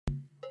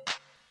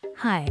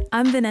Hi,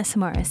 I'm Vanessa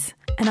Morris,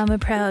 and I'm a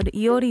proud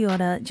Yorta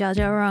Yorta, Dja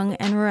Dja Wurrung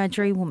and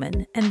Wiradjuri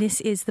woman, and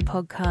this is the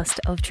podcast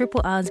of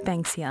Triple R's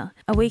Banksia,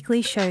 a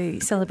weekly show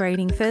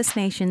celebrating First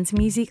Nations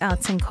music,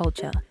 arts and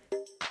culture.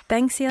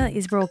 Banksia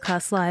is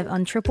broadcast live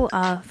on Triple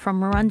R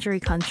from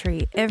Wiradjuri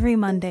country every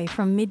Monday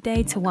from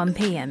midday to 1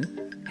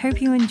 p.m.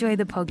 Hope you enjoy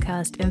the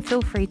podcast and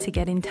feel free to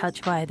get in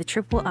touch via the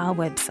Triple R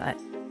website.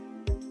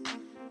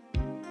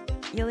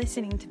 You're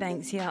listening to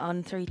Banksia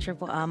on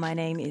 3RRR. My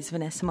name is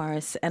Vanessa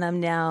Morris, and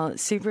I'm now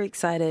super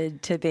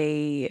excited to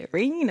be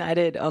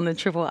reunited on the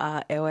Triple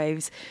R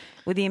airwaves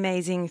with the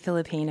amazing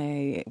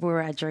Filipino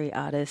Wiradjuri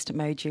artist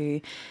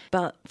Moju.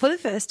 But for the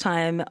first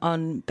time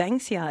on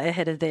Banksia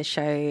ahead of their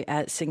show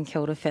at St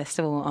Kilda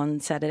Festival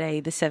on Saturday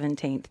the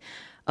 17th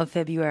of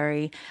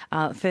February.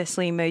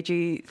 Firstly,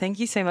 Moju, thank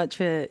you so much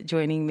for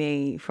joining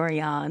me for a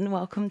yarn.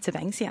 Welcome to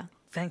Banksia.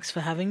 Thanks for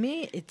having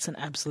me. It's an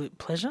absolute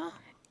pleasure.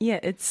 Yeah,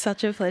 it's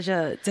such a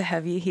pleasure to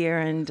have you here.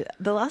 And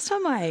the last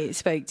time I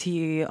spoke to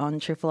you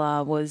on Triple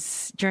R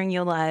was during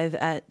your live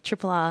at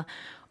Triple R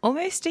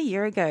almost a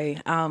year ago,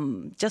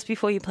 just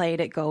before you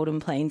played at Golden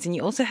Plains. And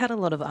you also had a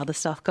lot of other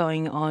stuff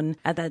going on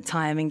at that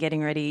time and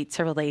getting ready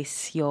to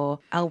release your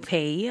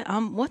LP.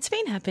 What's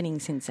been happening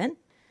since then?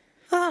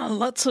 Not a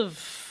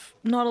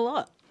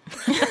lot.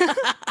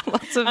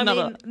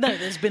 No,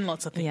 there's been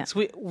lots of things.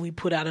 Yeah. We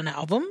put out an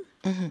album.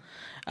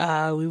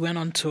 Mm-hmm. We went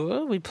on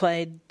tour. We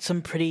played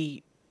some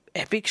pretty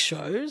epic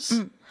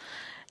shows.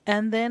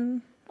 And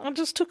then I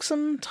just took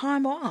some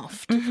time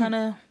off to kind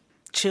of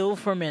chill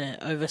for a minute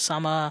over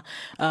summer,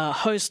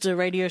 host a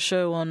radio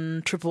show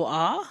on Triple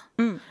R.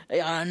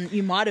 And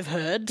you might have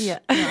heard. Yeah.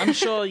 I'm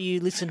sure you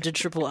listen to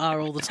Triple R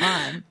all the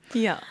time.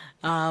 Yeah.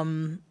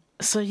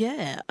 So,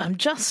 yeah, I'm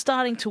just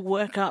starting to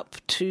work up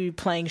to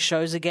playing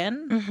shows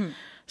again. Mm-hmm.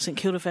 St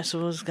Kilda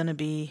Festival is going to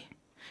be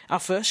our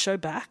first show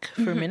back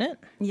for a minute.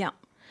 Yeah.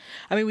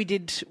 I mean, we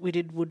did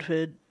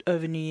Woodford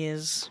over New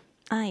Year's.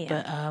 Ah, yeah.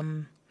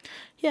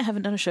 But,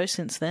 haven't done a show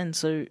since then.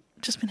 So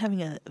just been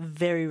having a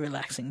very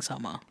relaxing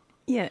summer.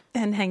 Yeah,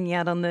 and hanging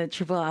out on the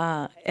Triple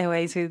R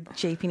airways with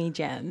Jeepney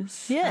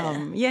Jams.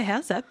 Yeah.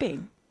 How's that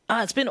been?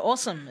 It's been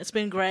awesome. It's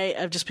been great.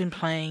 I've just been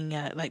playing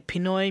like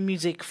Pinoy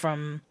music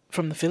from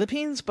the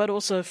Philippines, but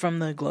also from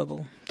the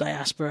global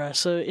diaspora.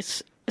 So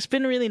it's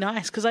been really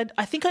nice because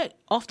I think I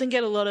often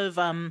get a lot of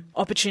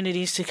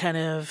opportunities to kind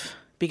of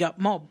big up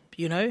mob,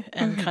 you know,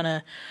 and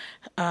kind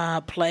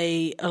of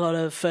play a lot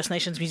of First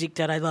Nations music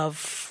that I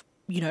love,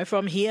 you know,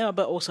 from here,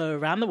 but also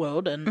around the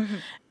world.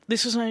 And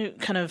this was my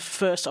kind of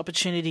first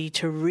opportunity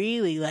to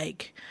really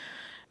like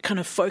kind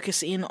of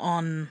focus in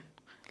on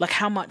like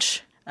how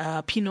much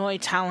Pinoy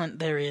talent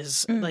there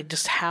is, like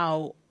just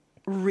how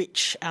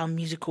rich our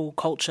musical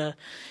culture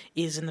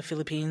is in the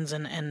Philippines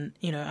and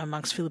you know,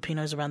 amongst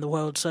Filipinos around the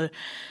world. So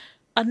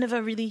I'd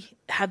never really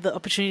had the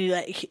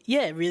opportunity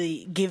to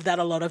really give that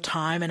a lot of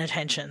time and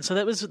attention. So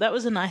that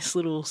was a nice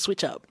little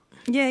switch up.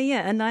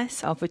 Yeah, a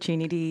nice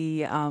opportunity,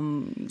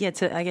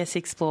 to, I guess,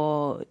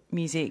 explore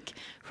music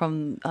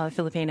from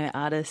Filipino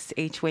artists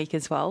each week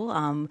as well.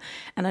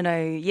 And I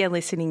know,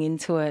 listening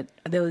into it,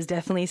 there was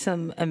definitely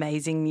some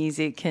amazing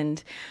music.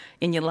 And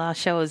in your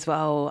last show as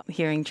well,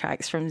 hearing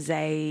tracks from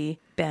Zay,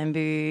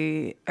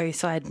 Bamboo,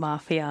 Oside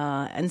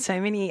Mafia, and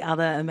so many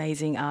other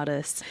amazing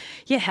artists.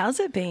 Yeah, how's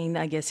it been,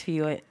 I guess, for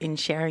you in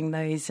sharing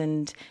those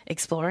and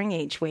exploring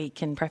each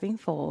week and prepping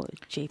for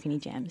Jeepney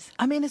Jams?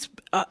 I mean, it's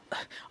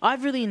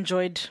I've really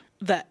enjoyed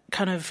that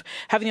kind of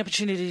having the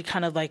opportunity to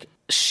kind of like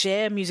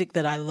share music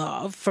that I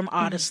love from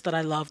artists that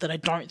I love that I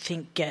don't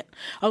think get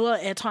a lot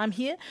of airtime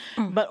here,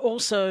 but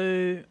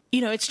also,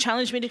 you know, it's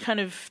challenged me to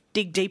kind of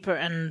dig deeper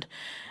and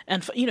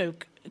you know,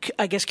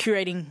 I guess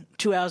curating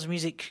 2 hours of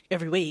music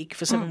every week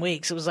for 7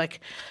 weeks. It was like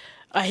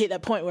I hit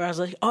that point where I was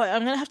like,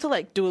 I'm going to have to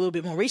like do a little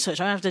bit more research.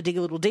 I'm going to have to dig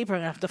a little deeper.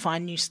 I'm going to have to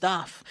find new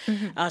stuff.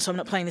 So I'm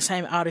not playing the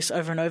same artists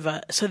over and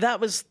over. So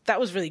that was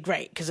really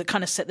great because it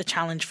kind of set the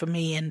challenge for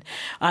me, and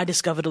I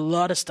discovered a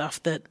lot of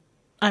stuff that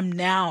I'm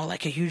now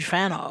like a huge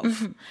fan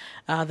of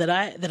that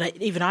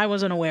I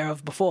wasn't aware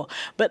of before.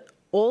 But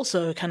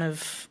also kind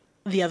of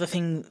the other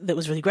thing that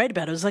was really great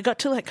about it was I got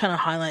to like kind of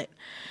highlight,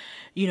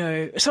 you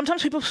know,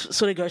 sometimes people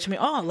sort of go to me,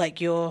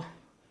 like you're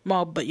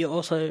mob, but you're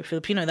also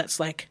Filipino.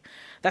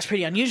 That's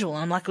pretty unusual.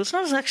 And I'm like, well, it's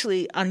not as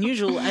actually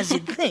unusual as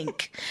you'd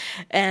think.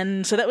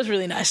 And so that was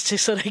really nice to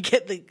sort of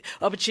get the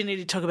opportunity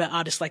to talk about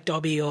artists like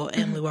Dobby or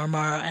Emily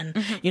Warmara.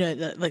 And, you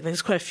know, like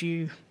there's quite a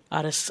few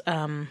artists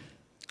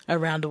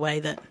around the way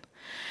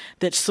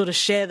that sort of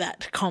share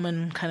that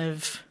common kind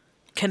of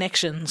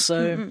connection.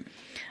 So,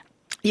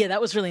 that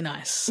was really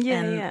nice.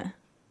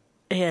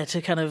 Yeah,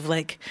 to kind of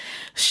like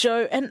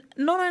show, and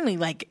not only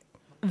like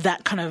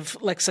that kind of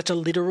like such a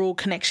literal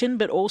connection,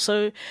 but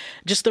also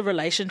just the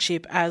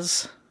relationship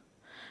as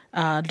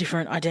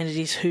different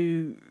identities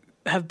who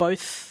have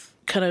both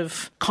kind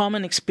of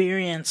common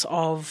experience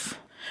of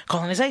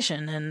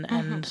colonization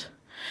and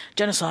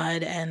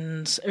genocide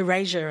and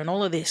erasure and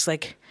all of this.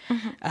 Like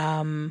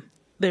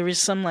there is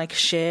some like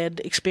shared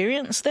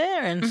experience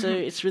there, and so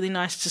it's really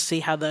nice to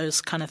see how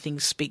those kind of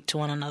things speak to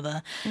one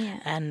another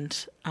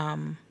and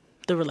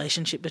the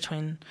relationship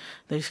between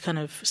those kind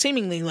of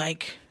seemingly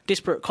like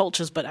disparate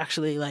cultures, but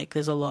actually like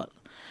there's a lot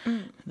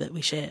that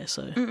we share.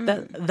 So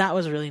that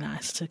was really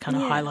nice to kind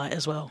of highlight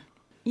as well.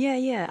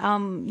 Yeah.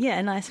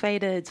 A nice way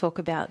to talk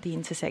about the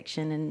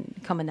intersection and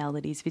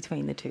commonalities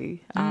between the two.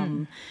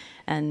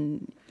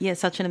 And yeah,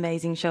 such an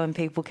amazing show, and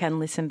people can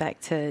listen back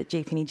to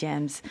GPNY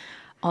Jams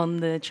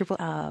on the Triple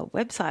R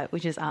website,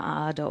 which is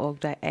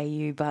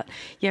rr.org.au. But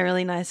yeah,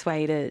 really nice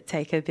way to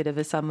take a bit of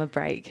a summer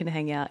break and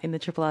hang out in the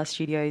Triple R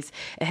studios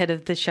ahead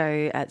of the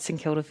show at St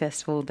Kilda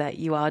Festival that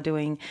you are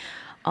doing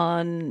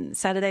on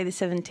Saturday the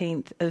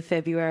 17th of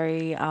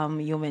February.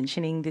 You're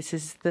mentioning this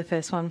is the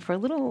first one for a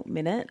little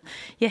minute.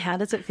 Yeah, how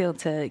does it feel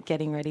to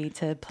getting ready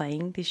to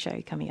playing this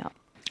show coming up?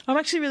 I'm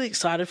actually really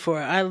excited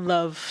for it. I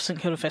love St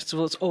Kilda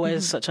Festival. It's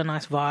always such a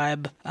nice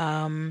vibe.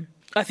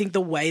 I think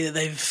the way that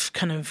they've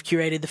kind of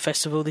curated the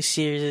festival this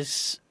year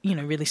is, you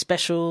know, really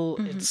special.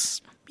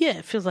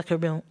 It feels like a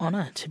real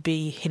honour to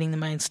be hitting the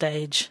main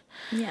stage.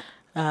 Yeah.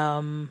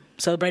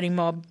 Celebrating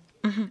Mob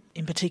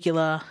in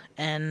particular,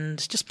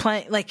 and just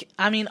playing, like,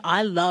 I mean,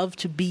 I love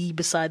to be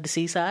beside the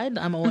seaside.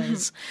 I'm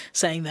always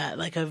saying that,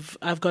 like,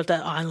 I've got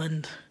that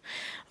island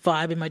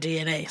vibe in my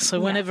DNA.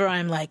 So whenever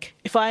I'm like,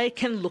 if I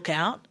can look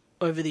out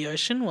over the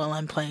ocean while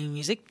I'm playing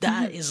music,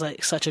 that is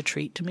like such a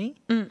treat to me.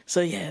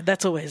 So yeah,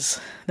 that's always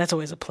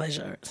a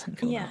pleasure at St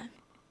Kilda.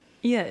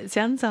 Yeah, it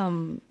sounds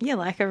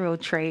like a real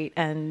treat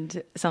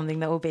and something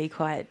that will be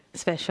quite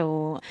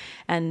special.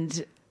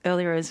 And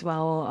earlier as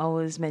well, I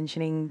was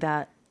mentioning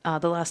that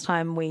the last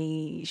time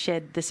we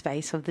shared the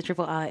space of the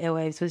Triple R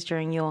airwaves was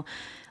during your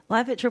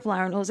live at Triple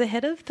R, and it was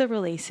ahead of the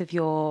release of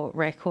your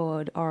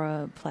record,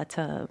 Ora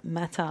Plata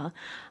Mata.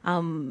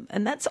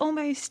 And that's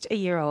almost a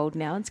year old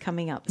now. It's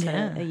coming up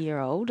to a year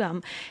old.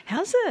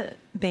 How's it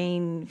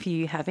been for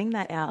you having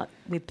that out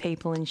with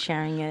people and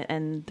sharing it,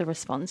 and the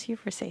response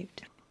you've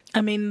received? I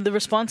mean, the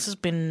response has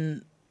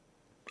been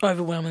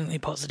overwhelmingly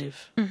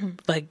positive.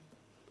 Like,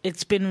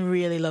 it's been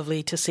really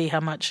lovely to see how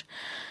much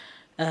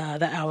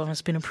that album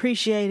has been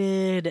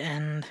appreciated,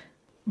 and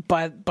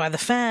by the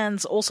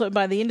fans, also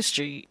by the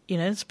industry. You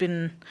know, it's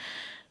been,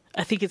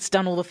 I think it's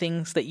done all the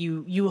things that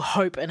you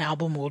hope an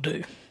album will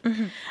do.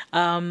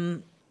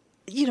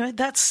 You know,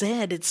 that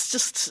said, it's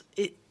just,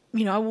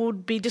 you know, it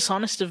would be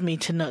dishonest of me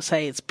to not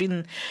say it's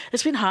been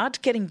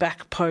hard getting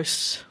back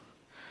post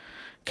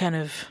kind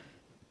of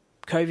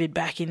COVID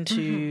back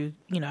into,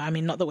 you know, I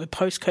mean, not that we're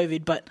post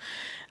COVID, but,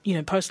 you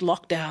know, post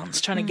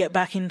lockdowns, trying to get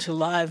back into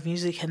live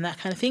music and that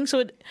kind of thing.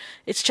 So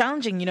it's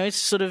challenging, you know.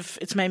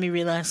 It's made me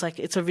realize, like,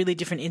 it's a really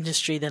different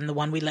industry than the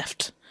one we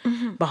left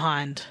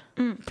behind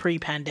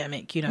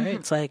pre-pandemic. You know,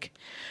 it's like,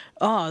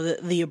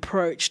 the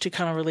approach to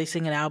kind of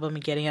releasing an album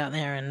and getting out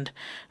there and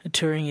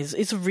touring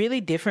is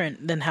really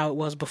different than how it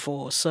was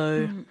before.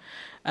 So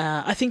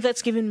I think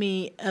that's given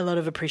me a lot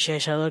of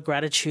appreciation, a lot of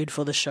gratitude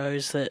for the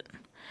shows that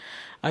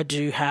I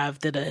do have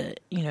that are,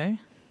 you know,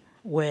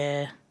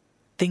 where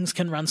things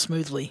can run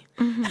smoothly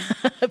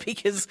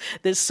because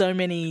there's so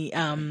many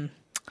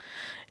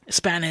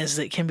spanners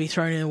that can be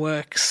thrown in the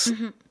works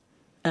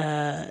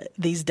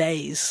these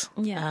days.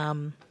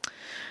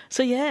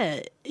 So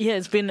it's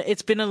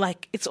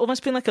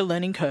almost been like a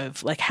learning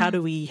curve. Like, how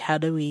do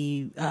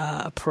we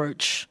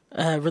approach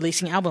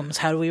releasing albums?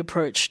 How do we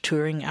approach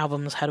touring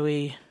albums? How do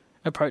we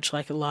approach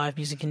like live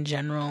music in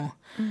general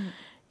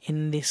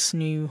in this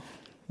new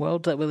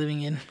world that we're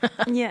living in?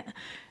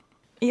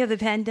 Yeah, the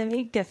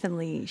pandemic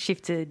definitely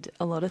shifted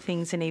a lot of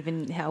things, and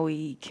even how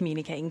we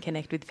communicate and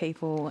connect with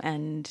people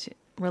and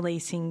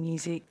releasing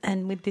music.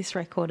 And with this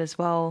record as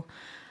well,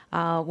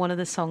 one of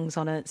the songs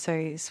on it,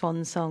 so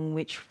Swan Song,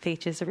 which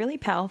features a really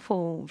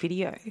powerful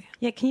video.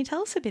 Yeah, can you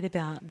tell us a bit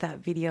about that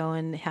video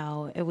and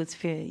how it was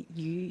for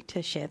you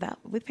to share that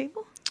with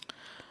people?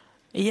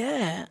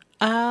 Yeah,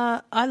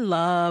 I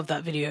love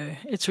that video.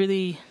 It's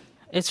really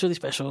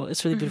special.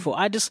 It's really beautiful.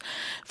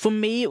 For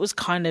me, it was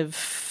kind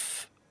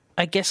of,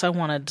 I guess I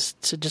wanted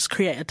to just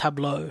create a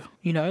tableau,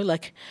 you know,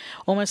 like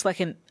almost like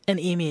an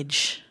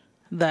image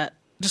that,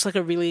 just like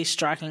a really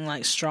striking,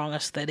 like strong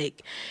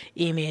aesthetic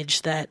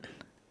image that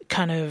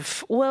kind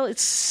of, well,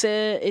 it's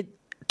to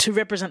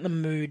represent the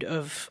mood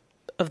of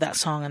that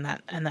song and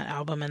that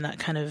album, and that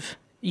kind of,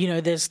 you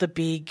know, there's the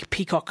big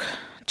peacock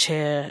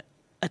chair,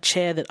 a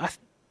chair that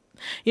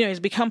has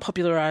become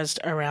popularized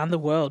around the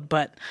world,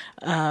 but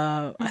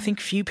I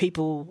think few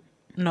people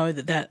know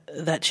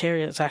that chair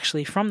is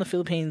actually from the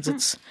Philippines.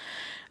 It's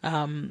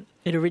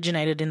it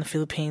originated in the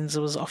Philippines.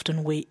 It was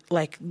often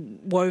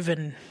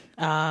woven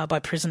by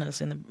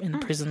prisoners in the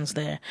prisons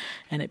there,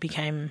 and it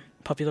became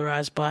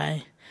popularized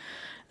by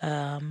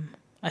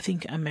I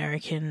think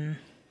American.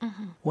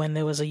 When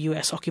there was a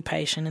US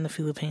occupation in the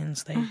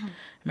Philippines,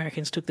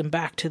 Americans took them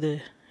back to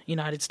the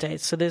United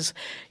States. So there's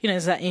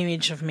that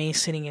image of me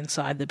sitting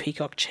inside the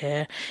peacock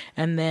chair,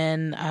 and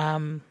then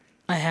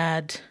I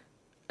had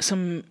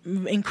some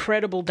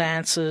incredible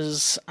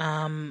dancers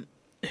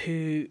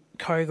who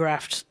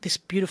choreographed this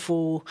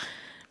beautiful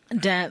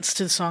dance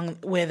to the song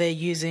where they're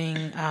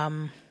using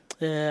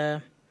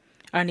the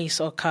Anis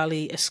or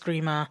Kali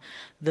Eskrima,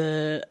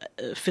 the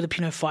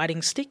Filipino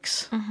fighting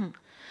sticks.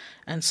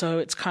 And so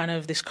it's kind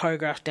of this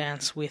choreographed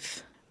dance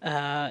with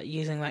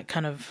using like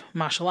kind of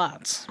martial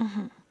arts,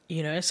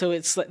 you know? So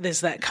it's like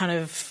there's that kind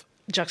of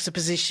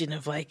juxtaposition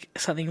of like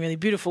something really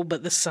beautiful,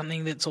 but there's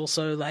something that's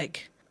also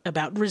like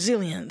about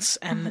resilience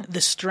and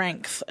the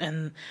strength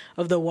and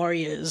of the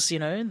warriors, you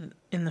know,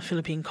 in the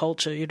Philippine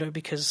culture, you know,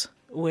 because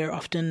we're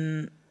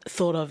often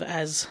thought of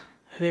as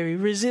very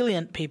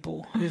resilient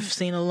people who've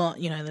seen a lot,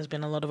 you know, there's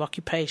been a lot of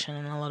occupation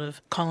and a lot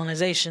of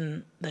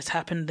colonization that's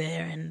happened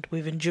there and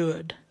we've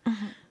endured.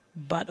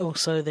 But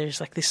also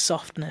there's like this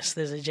softness,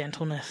 there's a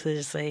gentleness,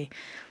 there's a,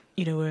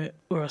 you know,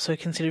 we're also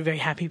considered very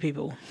happy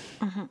people.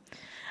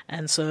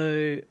 And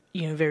so,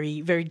 you know,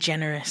 very, very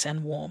generous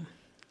and warm.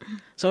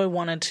 So I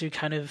wanted to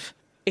kind of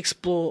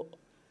explore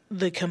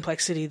the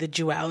complexity, the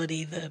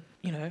duality, the,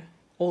 you know,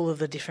 all of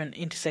the different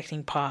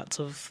intersecting parts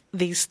of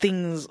these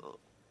things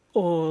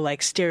or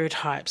like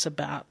stereotypes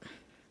about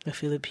the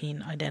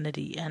Philippine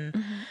identity.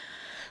 And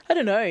I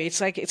don't know,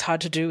 it's like it's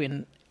hard to do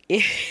in a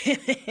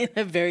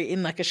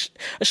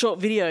short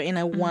video in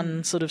a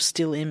one sort of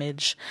still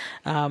image.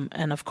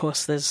 And of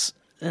course there's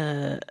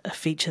a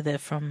feature there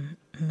from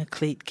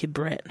Macleet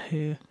Kibret,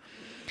 who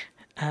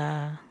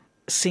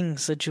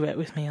sings a duet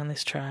with me on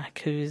this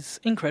track, who's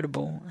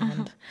incredible,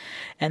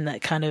 and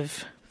that kind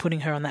of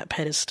putting her on that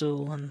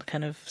pedestal and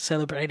kind of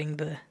celebrating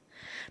the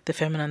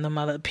feminine, the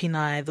mother,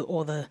 Pinay,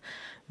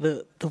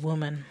 the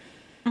woman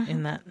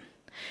in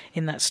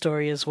that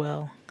story as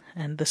well,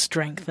 and the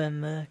strength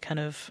and the kind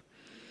of,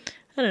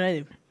 I don't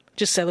know,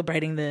 just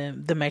celebrating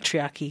the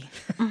matriarchy.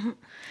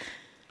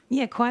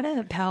 Yeah, quite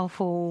a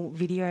powerful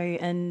video,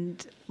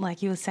 and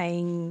like you were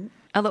saying,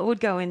 a lot would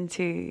go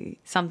into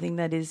something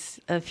that is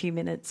a few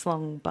minutes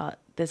long, but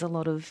there's a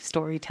lot of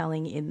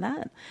storytelling in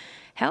that.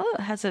 How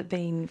has it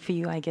been for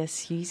you, I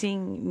guess,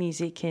 using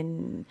music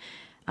in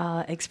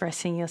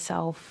expressing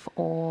yourself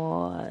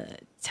or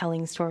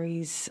telling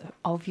stories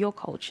of your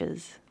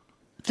cultures?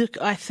 Look,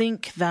 I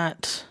think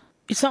that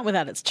it's not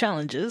without its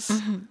challenges,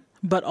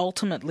 but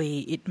ultimately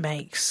it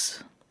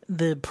makes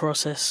the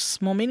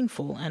process more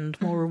meaningful and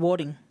more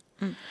rewarding.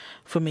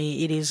 For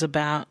me, it is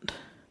about,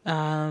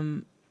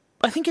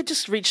 I think it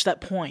just reached that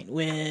point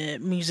where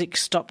music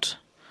stopped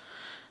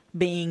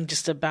being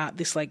just about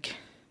this like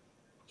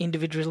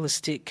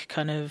individualistic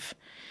kind of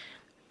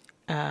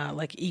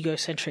like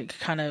egocentric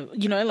kind of,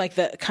 you know, like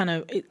that kind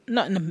of,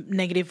 not in a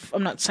negative,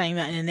 I'm not saying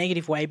that in a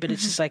negative way, but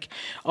it's just like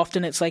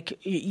often it's like,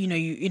 you know,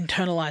 you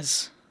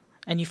internalize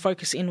and you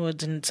focus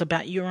inwards and it's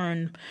about your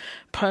own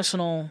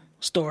personal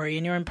story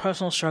and your own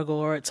personal struggle,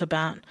 or it's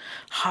about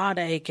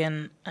heartache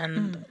and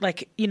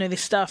like, you know,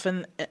 this stuff.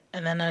 And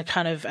then I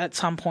kind of, at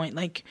some point,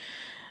 like,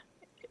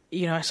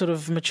 you know, I sort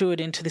of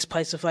matured into this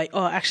place of like,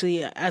 oh,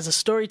 actually, as a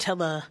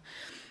storyteller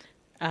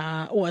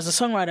or as a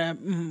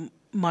songwriter,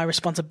 my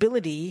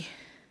responsibility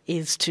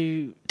is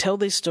to tell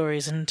these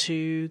stories and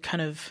to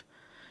kind of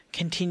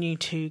continue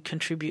to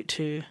contribute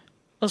to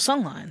a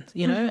songline,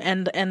 you know,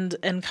 and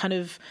kind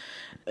of,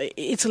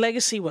 it's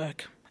legacy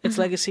work. It's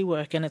legacy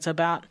work, and it's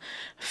about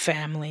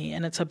family,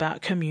 and it's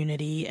about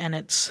community, and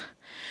it's,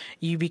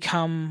 you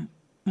become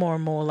more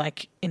and more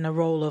like in a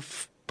role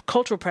of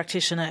cultural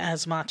practitioner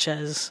as much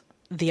as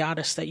the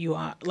artist that you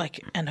are, like,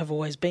 and have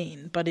always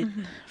been. But it,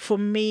 for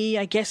me,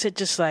 I guess it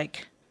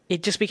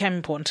just became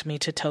important to me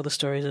to tell the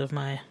stories of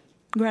my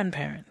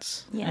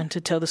grandparents and to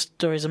tell the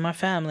stories of my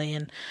family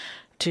and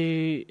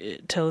to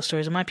tell the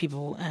stories of my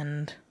people.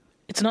 And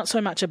it's not so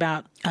much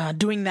about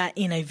doing that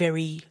in a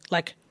very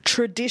like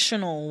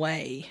traditional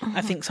way.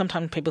 I think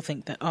sometimes people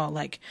think that, oh,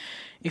 like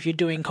if you're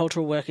doing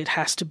cultural work, it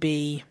has to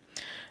be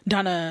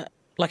done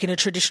like in a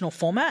traditional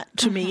format.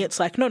 To me, it's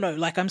like, no,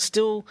 like I'm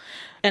still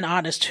an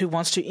artist who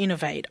wants to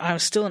innovate. I'm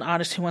still an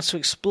artist who wants to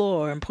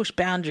explore and push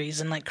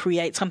boundaries and like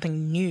create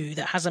something new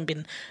that hasn't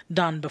been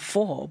done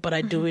before, but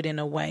I do it in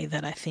a way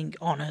that I think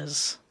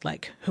honors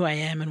like who I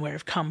am and where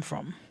I've come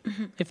from,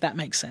 if that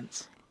makes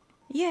sense.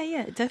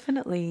 Yeah,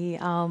 definitely.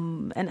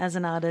 And as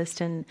an artist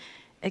and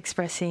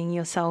expressing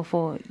yourself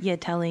or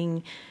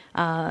telling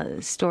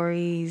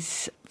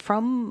stories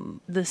from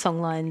the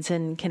songlines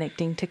and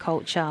connecting to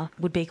culture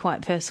would be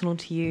quite personal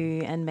to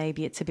you, and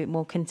maybe it's a bit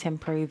more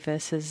contemporary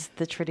versus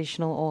the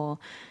traditional or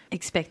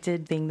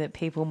expected thing that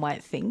people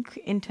might think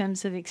in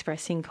terms of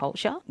expressing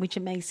culture, which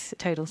it makes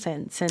total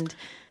sense. And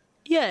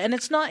yeah, and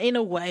it's not in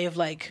a way of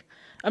like,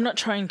 I'm not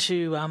trying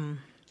to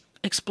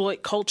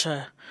exploit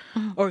culture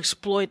or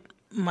exploit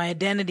my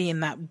identity in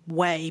that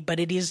way, but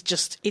it is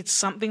just, it's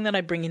something that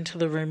I bring into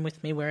the room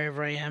with me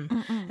wherever I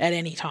am at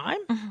any time.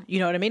 You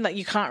know what I mean? Like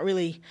you can't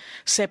really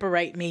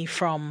separate me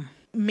from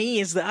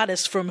me as the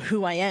artist from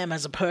who I am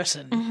as a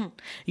person,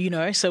 you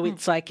know? So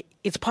it's like,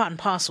 it's part and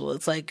parcel.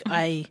 It's like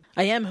I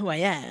am who I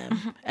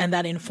am, and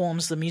that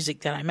informs the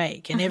music that I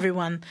make. And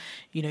everyone,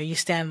 you know, you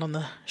stand on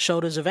the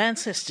shoulders of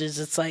ancestors.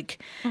 It's like,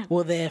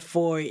 well,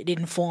 therefore it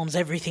informs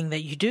everything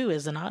that you do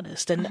as an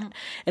artist. And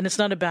it's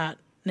not about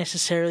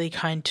necessarily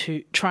trying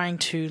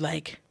to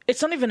like,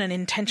 it's not even an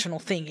intentional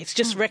thing. It's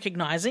just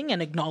recognizing and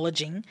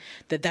acknowledging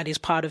that that is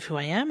part of who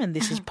I am and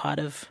this is part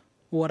of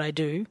what I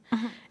do,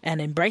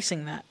 and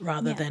embracing that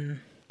rather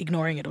than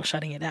ignoring it or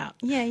shutting it out.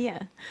 Yeah,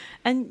 yeah.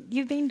 And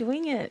you've been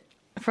doing it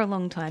for a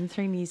long time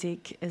through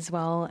music as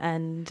well,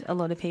 and a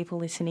lot of people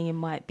listening in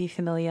might be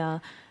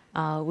familiar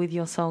with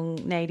your song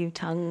Native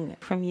Tongue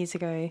from years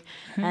ago.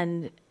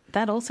 And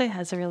that also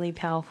has a really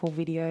powerful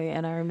video,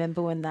 and I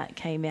remember when that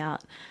came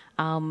out,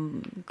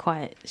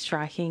 quite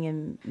striking.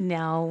 And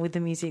now with the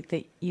music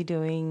that you're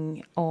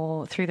doing,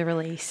 or through the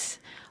release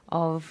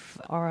of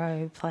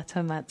Oro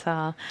Plata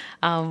Mata,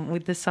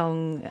 with the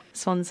song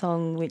Swan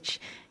Song,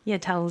 which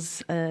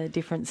tells a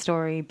different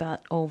story,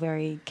 but all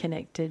very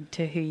connected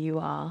to who you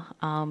are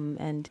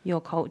and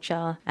your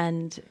culture.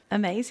 And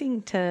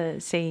amazing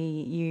to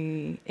see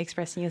you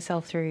expressing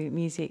yourself through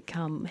music.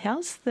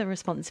 How's the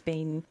response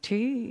been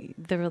to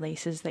the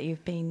releases that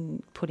you've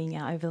been putting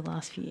out over the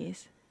last few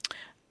years?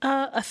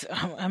 I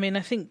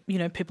think,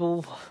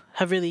 people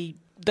have really,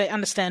 they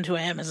understand who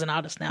I am as an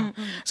artist now.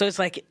 So it's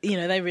like,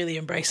 they really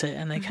embrace it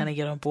and they kind of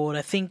get on board.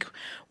 I think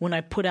when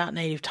I put out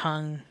Native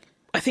Tongue,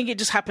 I think it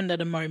just happened at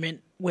a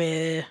moment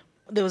where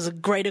there was a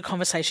greater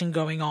conversation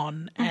going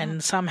on,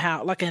 and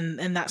somehow,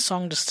 and that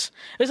song just,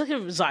 it was like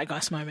a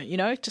zeitgeist moment,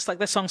 just like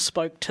the song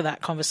spoke to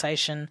that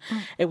conversation.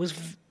 It was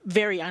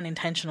very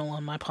unintentional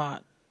on my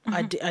part.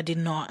 I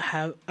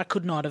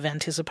could not have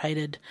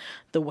anticipated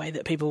the way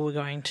that people were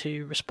going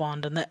to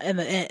respond, and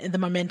the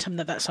momentum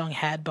that song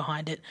had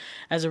behind it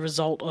as a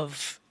result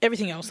of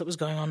everything else that was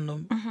going on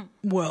in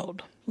the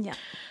world. Yeah.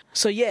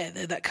 So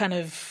that kind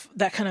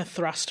of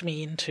thrust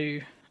me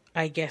into,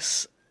 I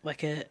guess,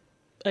 like a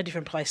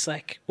different place,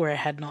 like where I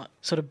had not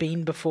sort of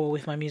been before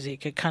with my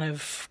music. It kind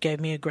of gave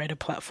me a greater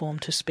platform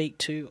to speak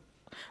to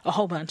a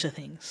whole bunch of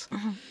things,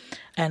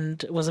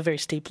 and it was a very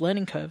steep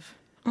learning curve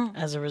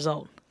as a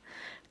result.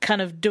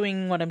 Kind of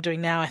doing what I'm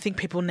doing now, I think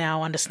people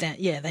now understand.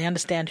 Yeah, they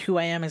understand who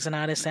I am as an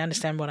artist. They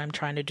understand what I'm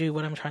trying to do,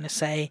 what I'm trying to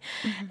say,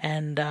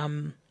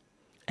 and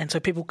so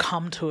people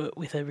come to it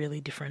with a really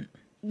different,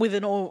 with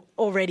an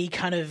already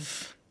kind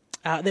of,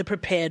 they're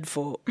prepared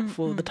for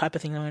the type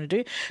of thing I'm going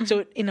to do.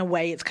 So in a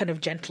way, it's kind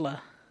of gentler,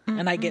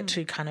 and I get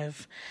to kind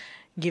of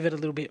give it a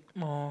little bit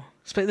more.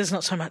 But there's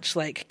not so much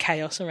like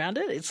chaos around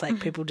it. It's like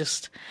people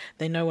just,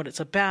 they know what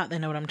it's about, they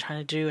know what I'm trying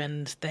to do,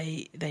 and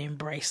they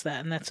embrace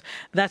that, and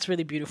that's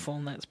really beautiful,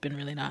 and that's been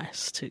really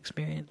nice to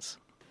experience.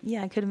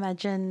 Yeah, I could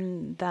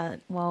imagine that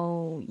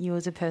while you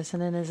as a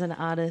person and as an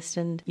artist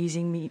and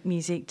using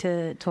music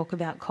to talk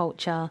about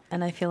culture,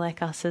 and I feel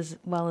like us as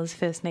well as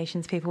First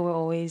Nations people, we're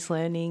always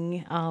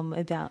learning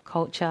about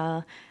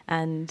culture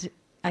and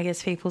I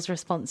guess people's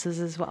responses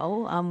as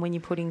well when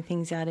you're putting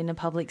things out in a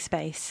public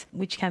space,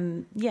 which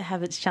can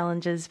have its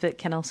challenges but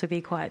can also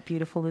be quite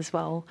beautiful as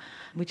well,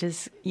 which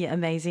is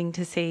amazing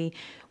to see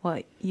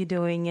what you're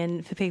doing.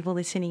 And for people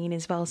listening in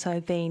as well, so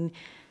I've been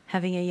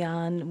having a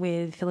yarn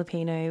with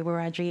Filipino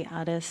Wiradjuri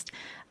artist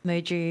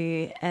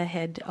Moju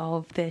ahead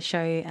of their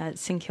show at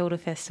St Kilda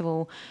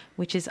Festival,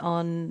 which is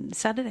on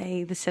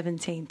Saturday the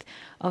 17th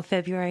of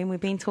February, and we've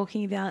been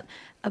talking about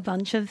a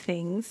bunch of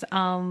things.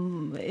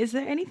 Is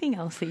there anything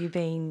else that you've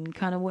been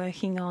kind of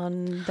working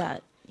on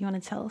that you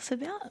want to tell us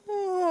about?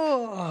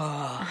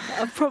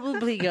 I've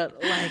probably got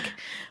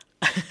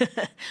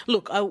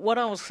look, what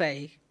I will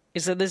say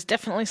is that there's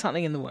definitely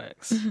something in the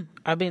works.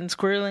 I've been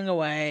squirreling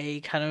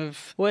away, kind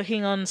of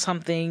working on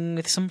something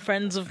with some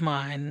friends of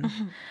mine.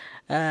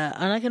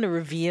 I'm not going to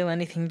reveal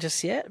anything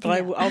just yet,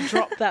 but I'll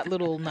drop that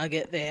little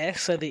nugget there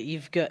so that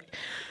you've got,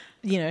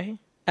 you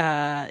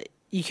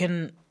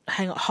can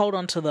hold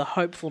on to the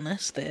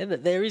hopefulness there,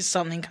 that there is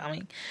something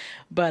coming.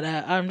 But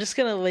I'm just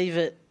going to leave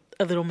it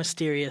a little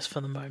mysterious for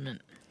the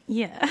moment.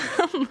 Yeah,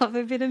 I love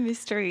a bit of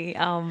mystery.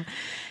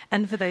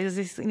 And for those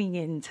listening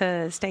in,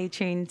 to stay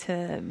tuned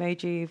to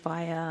Moju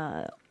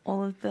via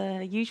all of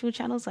the usual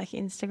channels like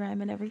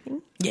Instagram and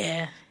everything.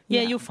 Yeah,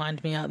 you'll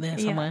find me out there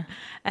somewhere.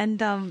 Yeah. And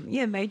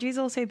Moju's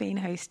also been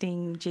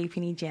hosting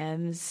Jeepney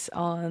Jams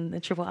on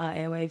the Triple R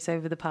airwaves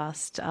over the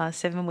past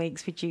 7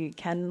 weeks, which you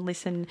can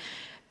listen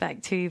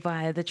back to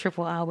via the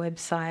Triple R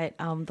website.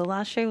 The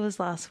last show was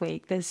last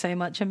week. There's so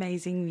much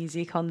amazing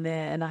music on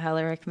there, and I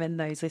highly recommend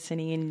those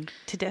listening in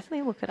to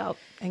definitely look it up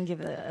and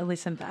give it a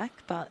listen back.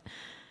 But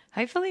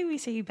hopefully we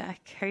see you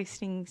back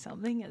hosting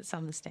something at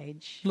some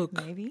stage. Look,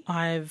 maybe.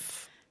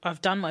 I've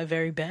done my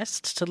very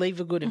best to leave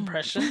a good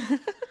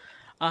impression.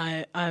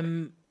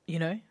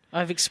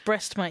 I've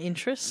expressed my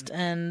interest,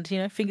 and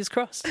fingers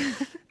crossed.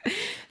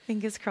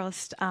 Fingers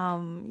crossed.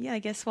 I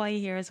guess while you're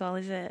here as well,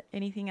 is there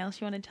anything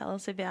else you want to tell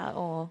us about?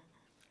 Or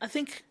I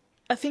think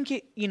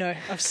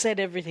I've said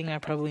everything I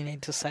probably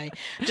need to say.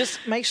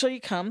 Just make sure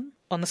you come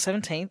on the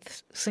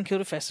 17th, St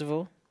Kilda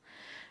Festival.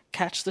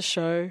 Catch the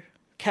show,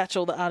 catch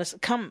all the artists.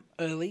 Come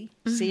early,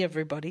 see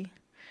everybody,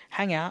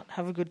 hang out,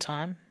 have a good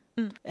time,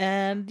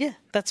 and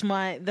that's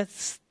my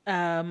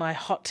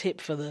hot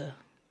tip for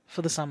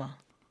the summer.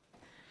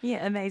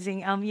 Yeah,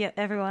 amazing.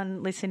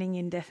 Everyone listening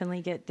in,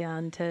 definitely get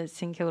down to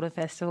St Kilda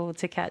Festival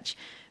to catch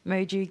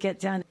Moju. Get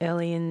down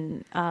early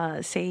and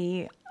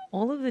see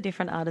all of the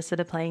different artists that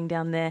are playing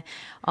down there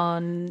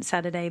on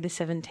Saturday the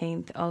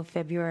 17th of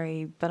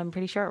February, but I'm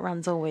pretty sure it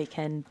runs all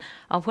weekend.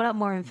 I'll put up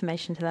more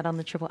information to that on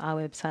the Triple R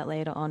website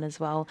later on as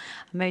well.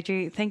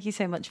 Moju, thank you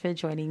so much for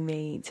joining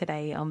me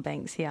today on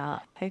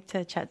Banksia. Hope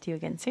to chat to you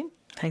again soon.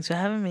 Thanks for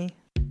having me.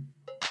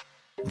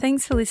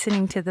 Thanks for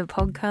listening to the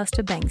podcast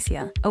of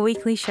Banksia, a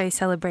weekly show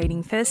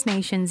celebrating First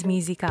Nations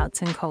music,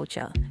 arts and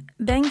culture.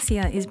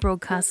 Banksia is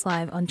broadcast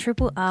live on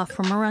Triple R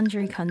from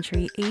Wurundjeri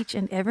Country each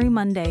and every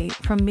Monday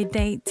from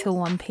midday till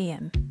 1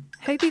 p.m.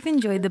 Hope you've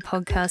enjoyed the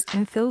podcast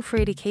and feel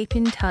free to keep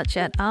in touch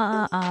at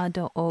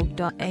rrr.org.au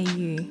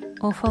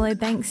or follow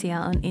Banksia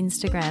on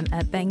Instagram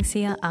at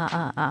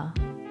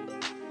BanksiaRRR.